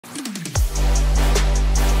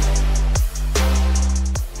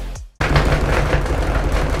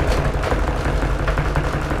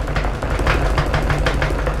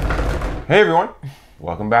Hey everyone,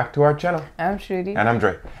 welcome back to our channel. I'm Shruti. And I'm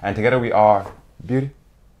Dre. And together we are Beauty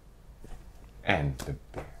and the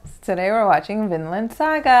Bear. Today we're watching Vinland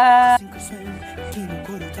Saga.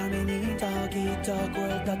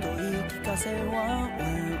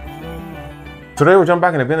 Today we're jumping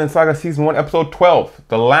back into Vinland Saga Season 1, Episode 12,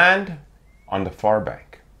 The Land on the Far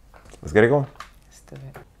Bank. Let's get it going. Let's do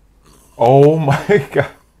it. Oh my god.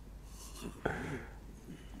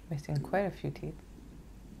 Missing quite a few teeth.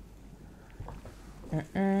 This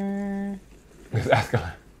is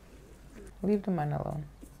Askeladd. Leave the man alone.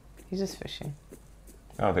 He's just fishing.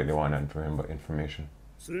 I don't think they want nothing for him but information.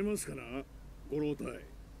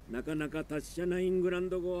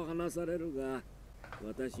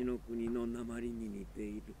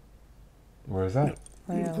 Where is that?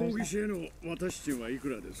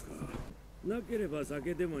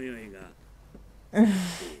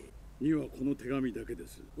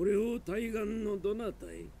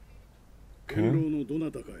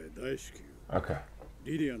 Okay.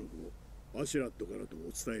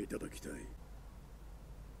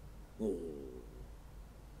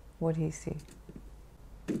 What'd he see?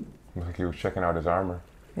 Looks like he was checking out his armor.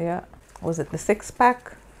 Yeah. Was it the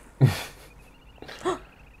six-pack?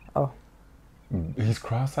 Oh. He's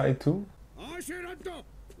cross-eyed too?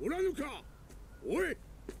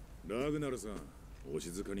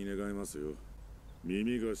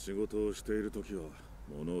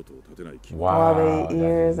 Wow, the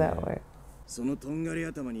ears that way.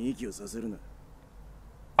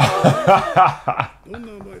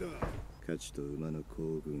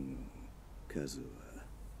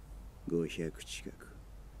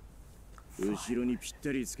 They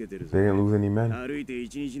didn't lose any men.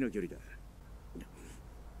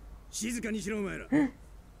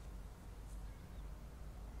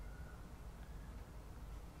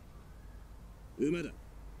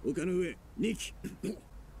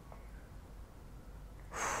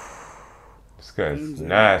 This guy's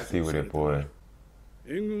nasty with it, boy.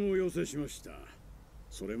 Who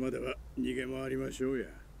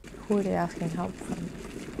are they asking help from?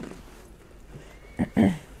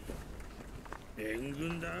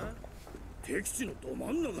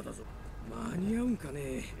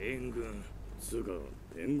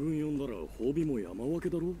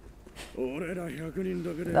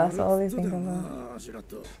 That's all they think about.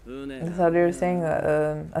 That's how they were saying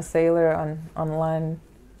a sailor on land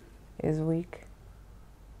is weak.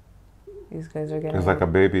 These guys are getting... It's like a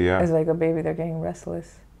baby, yeah. It's like a baby, they're getting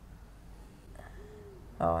restless.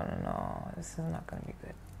 Oh no, this is not gonna be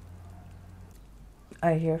good.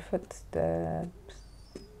 I hear footsteps.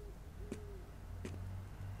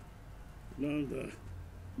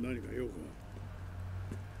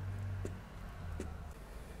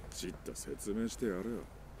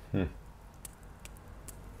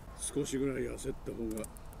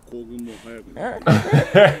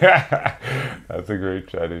 That's a great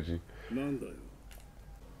strategy.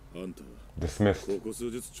 Dismissed. Is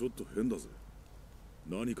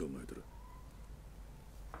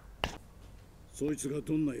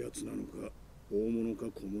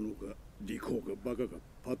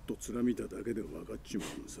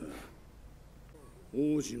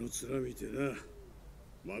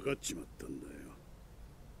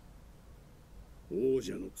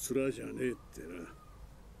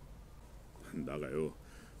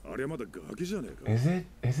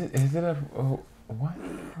it a what?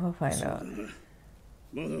 We'll find out.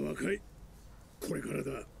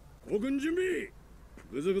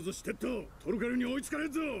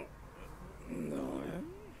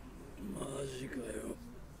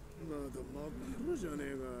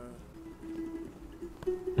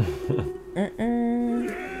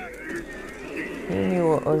 He knew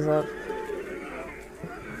what was up.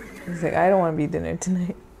 He's like, I don't want to be dinner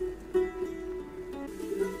tonight.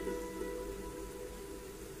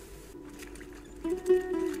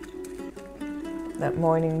 That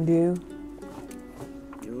morning dew.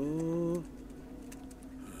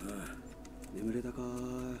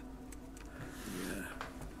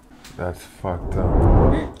 That's fucked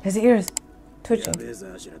up. His ears twitching. What's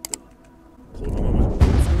that?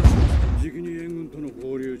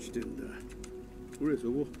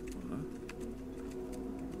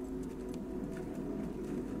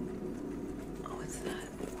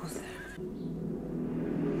 Who's there?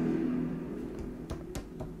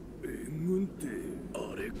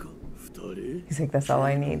 He's like, that's all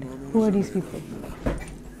I need. Who are these people?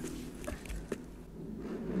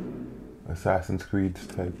 Assassin's Creed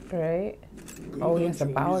type. Right? Oh, he has to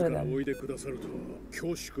bow to them.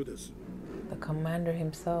 The commander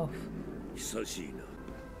himself.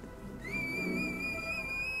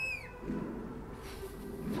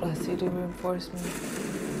 Plus, you do reinforcement.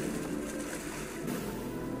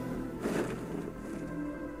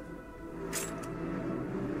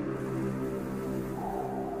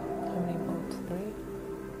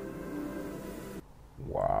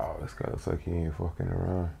 this guy looks like he ain't fucking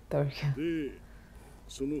around. Thorkell.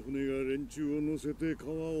 その船が連中を乗せて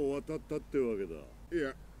川を渡ったってわけだ。い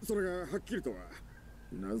や、それがはっきりとは。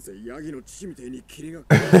なんせヤギの父みたいに霧が。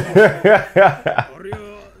あれ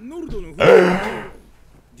はノルドの船。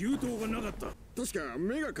流灯がなかった。確か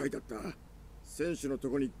目が書いてあった。選手のと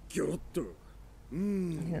こにギョロッと。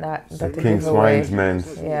Not the King Swine's men.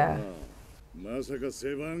 Yeah. まさか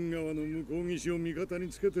セバン川の向こう岸を味方に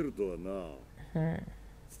つけてるとはな。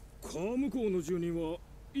川向こうの住人は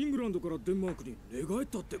イングランドからデンマークに寝返っ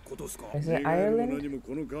たってことですか。Is it Ireland? 何も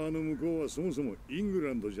この川の向こうはそもそもイング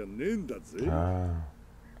ランドじゃねえんだぜ。ウ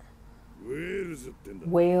ェールズってんだ。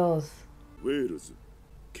Wales. ウェールズ。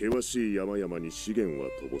険しい山々に資源は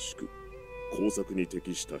乏しく、耕作に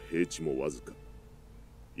適した平地もわずか。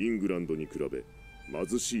イングランドに比べ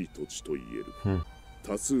貧しい土地と言える。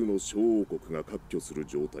多数の小王国が割拠する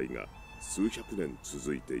状態が数百年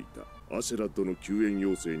続いていた。アシェラッドの救援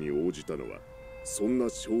要請に応じたのはそんな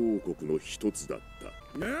小王国の一つだった。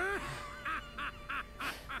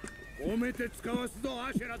褒めて使わすぞ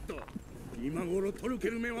アシェラッド。今頃トルケ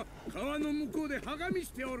ルめは川の向こうではがみ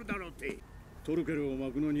しておるだろうて。トルケルを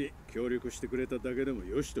巻くのに協力してくれただけでも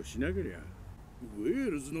よしとしなけりゃ。ウェ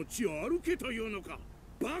ールズの地を歩けというのか。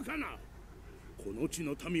バカな。この地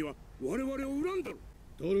の民は我々を恨んだろ。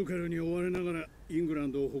トルケルに追われながらイングラ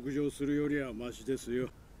ンドを北上するよりはマシですよ。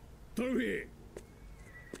トルフィー。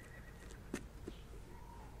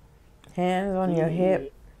Hands on your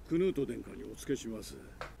hip. クヌート殿下にお付けします。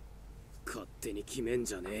勝手に決めん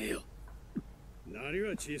じゃねえよ。なり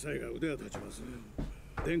は小さいが腕は立ちます。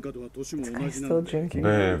殿下とは年も同 I'm じな still ので。drinking.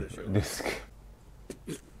 Babe, this.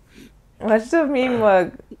 Watch the meme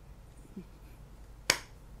mug.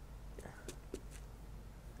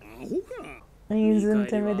 アホか。 He's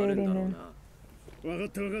intimidating him. わかっ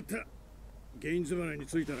たわかった。ゲインズ払いに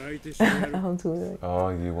ついたら相手してやる。I'll do it.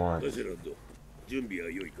 All you want. アシェラッド、準備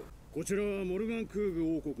は良いか。こちらはモルガンクー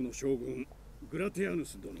グ王国の将軍グラティアヌ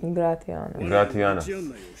ス殿。 Gratiano. Gratiana. 道案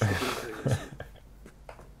内をしてくれています。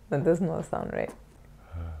 That does not sound right.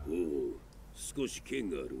 おお、少し剣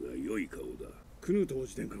があるが良い顔だ。クヌート王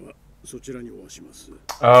子殿下はそちらにおわします。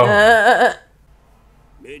 Oh.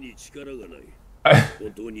 目に力がない。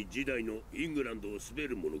本当に時代のイングランドを滑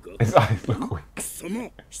るものか。 His eyes look weak. 貴様、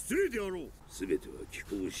失礼であろう。すべては気候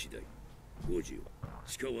次第。王子よ、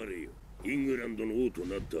誓われよ。イングランドの王と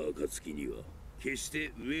なった暁には決して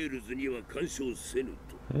ウェールズには干渉せぬ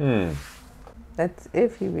と。That's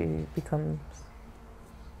if he becomes.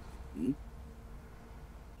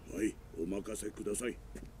 はい、お任せください。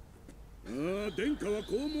ああ、殿下は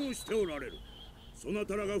こう申しておられる。そな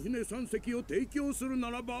たらが船3隻を提供する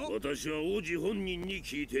ならば、私は王子本人に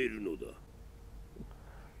聞いているのだ。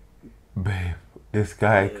Babe, this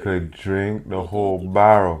guy could drink the whole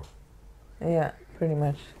barrel. Yeah, pretty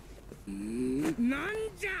much. なん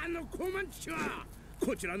じゃあの高慢ちは。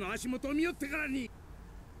こちらの足元を見よってからに。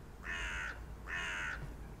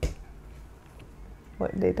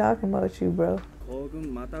 What they talking about you, bro? 行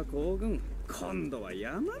軍また行軍。今度は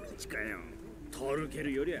山道かよ。トルケ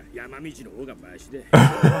ルよりは山道の方がマシで。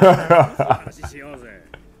話しようぜ。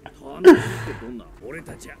俺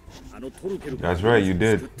たちはあのトルケル。 That's right, you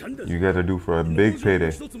did. You got to do for a big payday.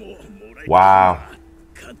 Wow.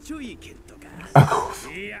 かっちょいいケントか。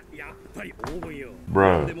いや、やっぱり黄金よ。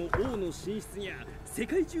Bro. でも王の寝室には世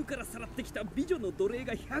界中からさらってきた美女の奴隷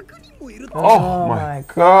が100人もいる。 Oh my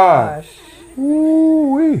gosh.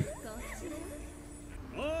 Woo-wee.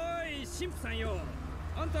 おい、神父さんよ。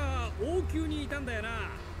あんた王宮にいたんだよな。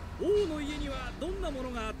王の家にはどんなも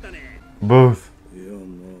のがあったね。 Both. いや、まあ、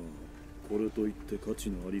これといって価値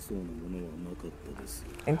のありそうなものはなかったです。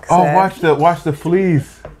 Oh, Except. watch the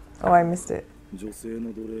fleas. Oh, I missed it. 女性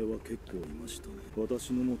の奴隷は結構いましたね。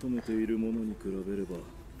私の求めているものに比べれば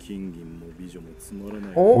金銀も美女もつまらな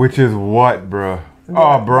い。 Oh. Which is what, bruh? That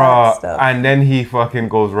Oh, bruh. stuff. And then he fucking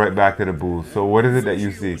goes right back to the booze. So what is it that you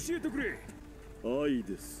see? 愛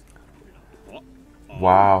です。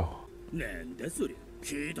 Wow. なんだそれ。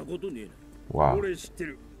聞いたことねえな。 Wow. 俺知って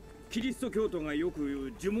る。キリスト教徒がよく言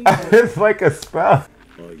う呪文。 It's like a spell.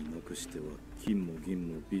 愛なくしては金も銀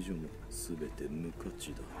も美女もすべて無価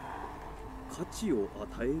値だ。価値を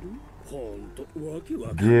与える？ほんとわけわ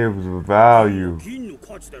かんない。 Gives value. 金の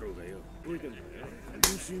価値だろうがよ。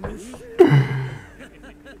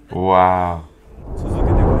 Wow. 続けて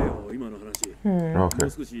くれよ、今の話。もう Okay.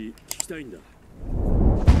 少し聞きたいんだ。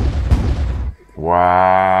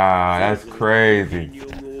 Wow. That's crazy.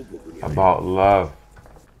 About love.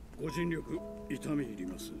 ご尽力、痛み入り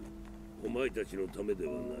ます。お前たちのためで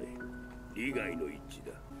はない。利害の一致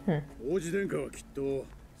だ。王子殿下はきっと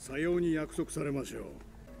さように約束されましょ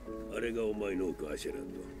う。あれがお前のか、アシェラ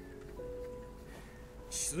ンド。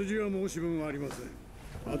血筋は申し分ありません。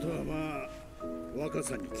あとはまあ若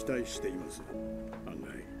さに期待しています。案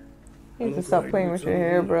外 You need to stop playing with your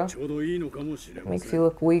hair, bro. ちょうどいいのかもしれません。 Makes you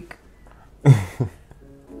look weak.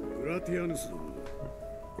 グラティアヌス殿、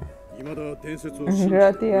未だ伝説を信じている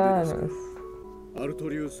のですか。アルト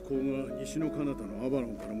リウス公が西の彼方のアバロ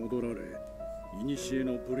ンから戻られ、古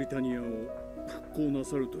のブリタニアを復興な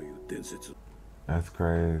さるという伝説。 That's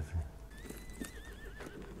crazy.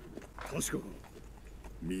 確かか。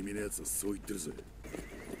耳のやつはそう言ってるぜ。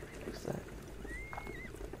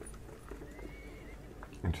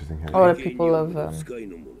 Interesting. Oh, the people of I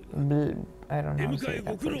don't know how to say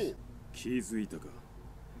that place. 気づいたか。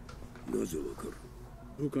なぜわかる。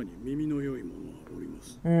部下に耳の良い者はおりま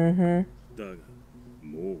す。だが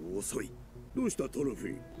もう遅い。どうしたトロフィ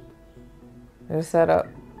ー。 They're set up.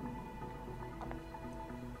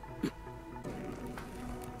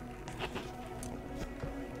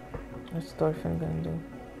 What's Thorfinn gonna do?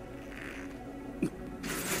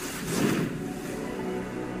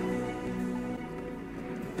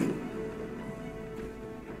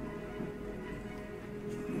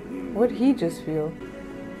 What'd he just feel?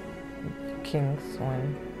 King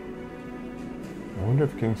Swine. I wonder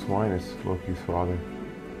if King Swine is Loki's father.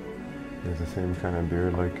 He has the same kind of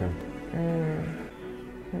beard like him.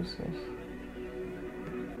 Who's this?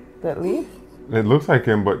 That Leaf? It looks like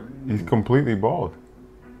him, but he's completely bald.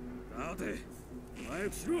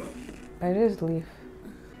 It is Leaf.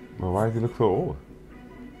 Well, why does he look so old?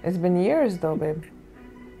 It's been years though, babe.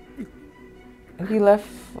 He left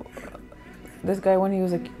this guy when he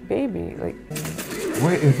was a baby. Like.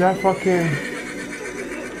 Wait, is that fucking...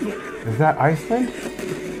 Is that Iceland?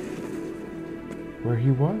 Where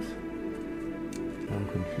he was? I'm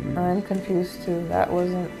confused. I'm confused too. That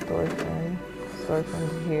wasn't Thorfinn.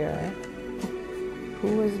 Thorfinn's here.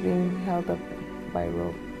 Who was being held up by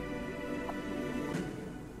rope?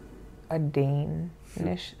 A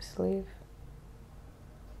Danish slave.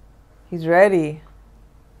 He's ready.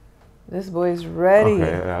 This boy's ready.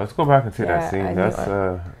 Okay, yeah, let's go back and see that scene. That's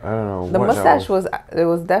I don't know. The mustache was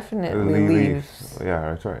definitely Leaves. Yeah,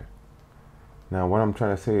 that's right. Now what I'm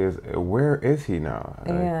trying to say is, where is he now?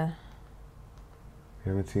 Yeah. We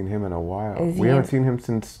haven't seen him in a while. We haven't seen him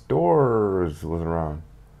since Thor's was around.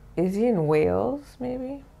 Is he in Wales,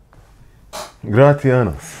 maybe?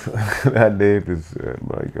 Gratianos. That name is,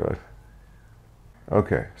 my God.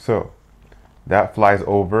 Okay, so that flies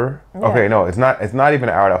over. Yeah. Okay, no, it's not even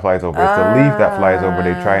an arrow that flies over. It's a leaf that flies over.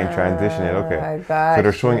 They try and transition it. Okay, so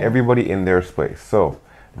they're showing everybody in their place. So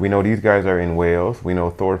we know these guys are in Wales. We know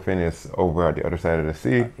Thorfinn is over at the other side of the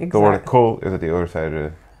sea. Exactly. Thorkell is at the other side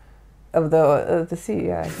of the sea.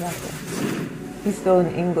 Yeah, exactly. He's still in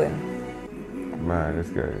England. Man, this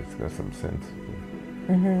guy's got some sense.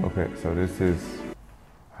 Okay, so this is,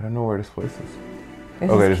 I don't know where this place is.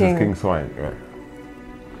 This is King Swine, right?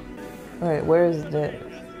 Wait, where is it?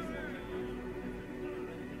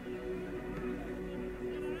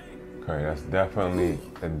 Okay, it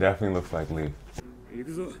definitely looks like Leaf.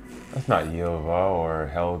 That's not Yilva or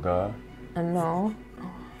Helga. No.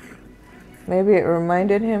 Maybe it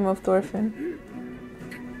reminded him of Thorfinn.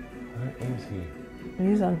 Where is he?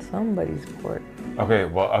 He's on somebody's port.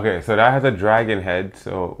 Okay, so that has a dragon head,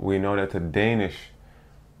 so we know that's a Danish.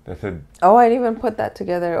 Oh, I didn't even put that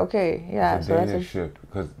together. Okay, yeah. That's a Danish ship,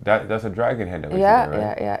 because that's a dragon head that we see,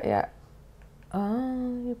 right? Yeah.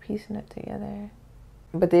 Oh, you're piecing it together.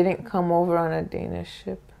 But they didn't come over on a Danish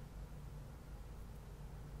ship.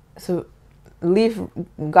 So, Leaf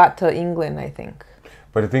got to England, I think.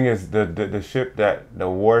 But the thing is, the ship the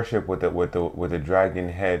warship with the dragon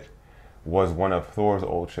head was one of Thor's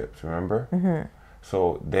old ships. Remember?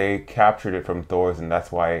 So they captured it from Thor's, and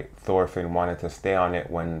that's why Thorfinn wanted to stay on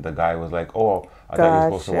it when the guy was like, "Oh, I thought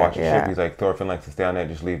you were supposed to watch the ship." He's like, "Thorfinn likes to stay on it.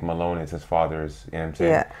 Just leave him alone. It's his father's." You know what I'm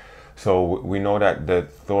saying? Yeah. So we know that the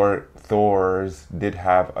Thor's did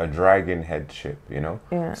have a dragon head ship. You know.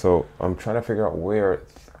 Yeah. So I'm trying to figure out where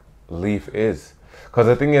Leaf is, because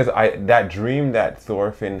the thing is, that dream that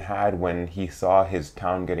Thorfinn had when he saw his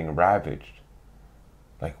town getting ravaged,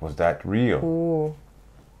 like, was that real? Ooh.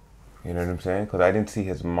 You know what I'm saying? Because I didn't see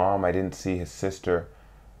his mom, I didn't see his sister.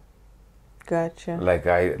 Gotcha. Like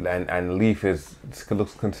and Leaf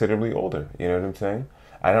looks considerably older. You know what I'm saying?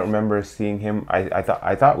 I don't remember seeing him. I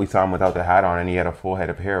thought we saw him without the hat on, and he had a full head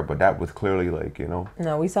of hair, but that was clearly like, you know.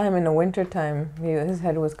 No, we saw him in the winter time. His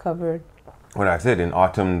head was covered. Well, that's it. In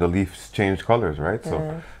autumn, the leaves changed colors, right?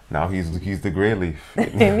 So now he's the gray leaf.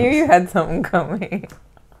 I knew you had something coming.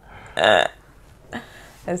 I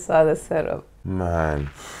saw the setup. Man.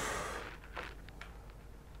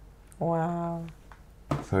 Wow.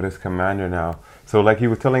 So this commander now. So like he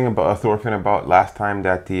was telling about Thorfinn about last time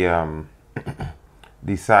that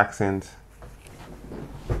the Saxons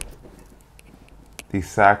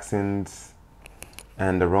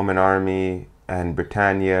and the Roman army and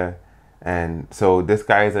Britannia, and so this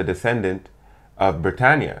guy is a descendant of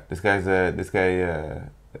Britannia. This guy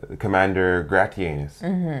Commander Gratianus.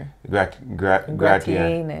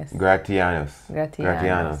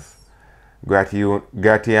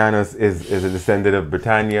 Gratianus is a descendant of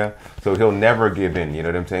Britannia, so he'll never give in. You know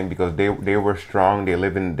what I'm saying? Because they were strong. They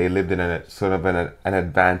lived in a sort of an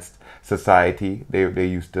advanced society. They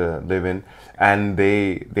used to live in, and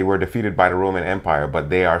they were defeated by the Roman Empire, but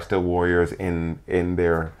they are still warriors in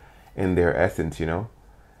their essence, you know.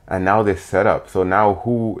 And now they set up. So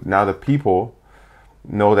now the people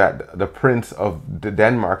know that the Prince of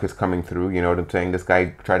Denmark is coming through. You know what I'm saying? This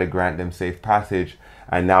guy tried to grant them safe passage,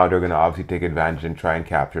 and now they're going to obviously take advantage and try and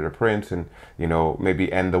capture the prince, and you know,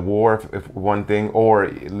 maybe end the war if one thing, or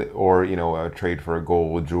you know, trade for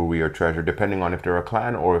gold, jewelry, or treasure, depending on if they're a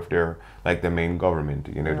clan or if they're like the main government.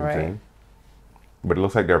 You know what I'm saying? But it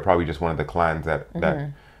looks like they're probably just one of the clans that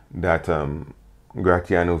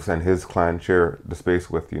Gratianus and his clan share the space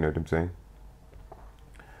with. You know what I'm saying?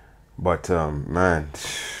 But man,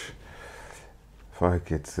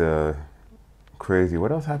 fuck, it's crazy.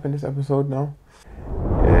 What else happened this episode now?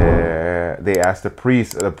 They asked the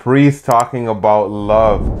priest talking about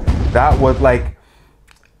love. That was like,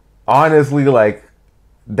 honestly, like,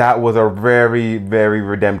 that was a very, very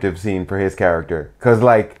redemptive scene for his character. Because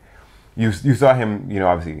like, you saw him, you know,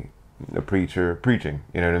 obviously the preacher preaching,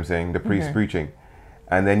 you know what I'm saying? The priest preaching.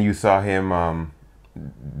 And then you saw him,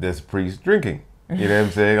 this priest drinking. You know what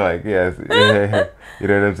I'm saying? Like, yes, you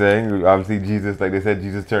know what I'm saying? Obviously Jesus, like they said,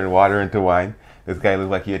 Jesus turned water into wine. This guy looks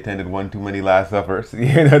like he attended one too many Last Suppers.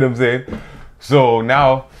 You know what I'm saying? So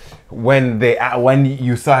now, when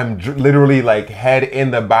you saw him literally like head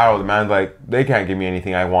in the barrel, the man's like, they can't give me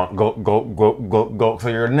anything I want. Go, go, go, go, go. So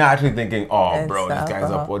you're naturally thinking, oh, bro, this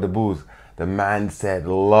guy's up with the booze. The man said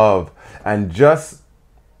love, and just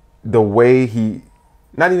the way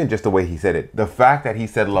not even just the way he said it, the fact that he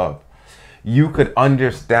said love, you could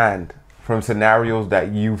understand from scenarios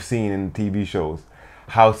that you've seen in TV shows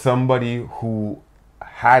how somebody who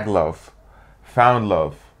had love, found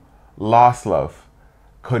love, lost love,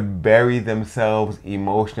 could bury themselves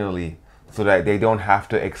emotionally so that they don't have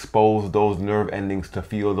to expose those nerve endings to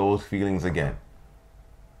feel those feelings again.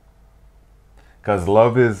 Because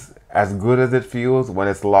love is as good as it feels. When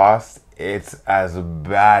it's lost, it's as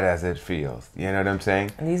bad as it feels. You know what I'm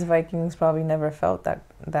saying? And these Vikings probably never felt that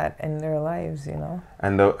in their lives, you know.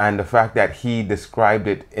 And the fact that he described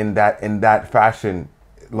it in that fashion,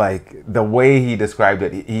 like the way he described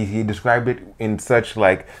it, he described it in such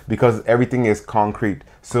like, because everything is concrete,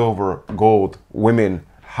 silver, gold, women,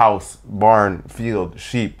 house, barn, field,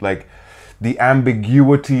 sheep. Like the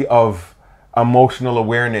ambiguity of emotional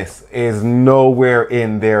awareness is nowhere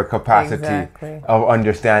in their capacity of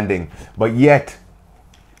understanding. But yet,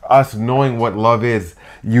 us knowing what love is,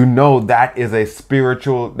 you know, that is a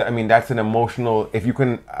spiritual, I mean, that's an emotional, if you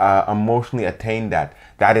can emotionally attain that,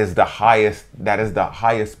 that is the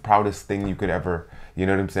highest, proudest thing you could ever, you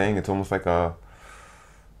know what I'm saying? It's almost like a,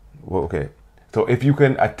 well, okay. So if you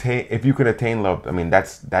can attain love, I mean,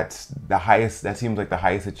 that's the highest, that seems like the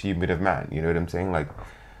highest achievement of man, you know what I'm saying? Like,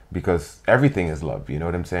 because everything is love, you know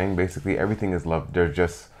what I'm saying? Basically, everything is love. There's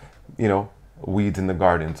just, you know, weeds in the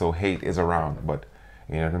garden, so hate is around. But,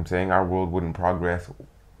 you know what I'm saying? Our world wouldn't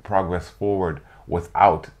progress forward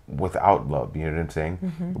without love, you know what I'm saying?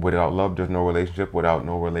 Mm-hmm. Without love, there's no relationship. Without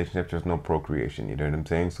no relationship, there's no procreation, you know what I'm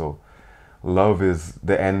saying? So love is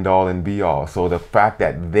the end all and be all. So the fact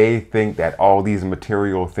that they think that all these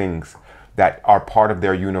material things that are part of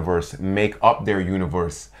their universe make up their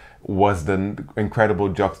universe was the incredible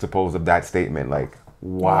juxtapose of that statement. Like,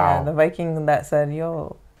 wow. Yeah, the Viking that said,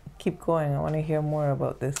 yo, keep going, I want to hear more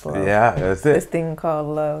about this love. Yeah, that's it. This thing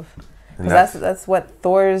called love. Because that's what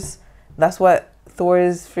Thor's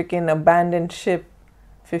freaking abandoned ship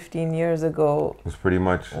 15 years ago was pretty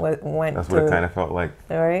much, that's what it kind of felt like.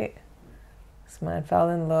 Right? This man fell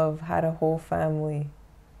in love, had a whole family,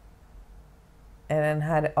 and then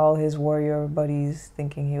had all his warrior buddies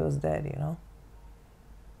thinking he was dead, you know?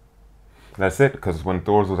 That's it, because when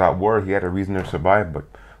Thor was at war, he had a reason to survive, but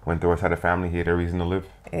when Thor had a family, he had a reason to live.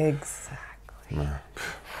 Exactly. Man.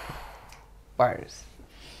 Bars.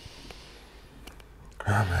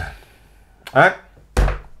 Oh, man. All right.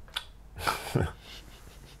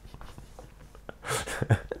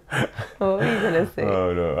 What were you going to say?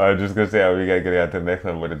 Oh, no. I was just going to say, we got to get out to the next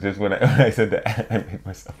one, but it's just when I said that, I made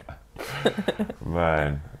myself laugh.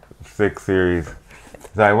 Man. 6 series.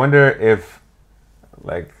 So I wonder if,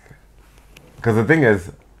 like, because the thing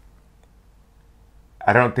is,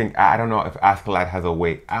 I don't know if Askeladd has a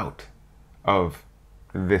way out of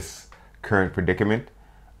this current predicament,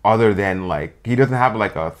 other than like he doesn't have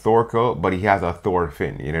like a Thorkell, but he has a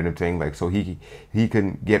Thorfinn. You know what I'm saying? Like, so he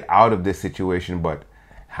can get out of this situation, but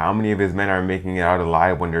how many of his men are making it out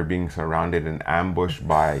alive when they're being surrounded and ambushed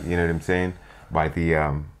by, you know what I'm saying, by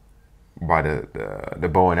the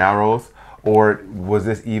bow and arrows? Or was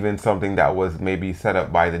this even something that was maybe set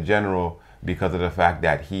up by the general because of the fact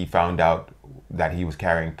that he found out that he was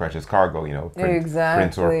carrying precious cargo, you know,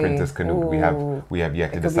 Prince or Princess Canute? We have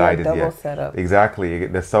yet to decide it yet. Setup. Exactly.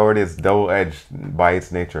 The sword is double-edged by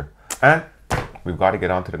its nature. And we've got to get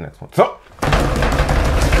on to the next one. So,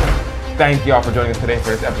 thank you all for joining us today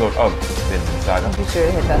for this episode of Vinland Saga. Be sure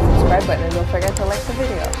to hit that subscribe button and don't forget to like the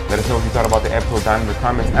video. Let us know what you thought about the episode down in the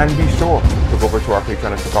comments, and be sure to go over to our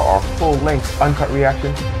Patreon and check out our full-length uncut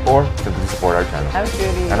reaction, or simply support our channel. I'm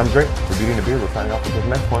Shruti. And I'm Dre. For Beauty and the Beard, we're signing off with the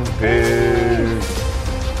next one. Peace.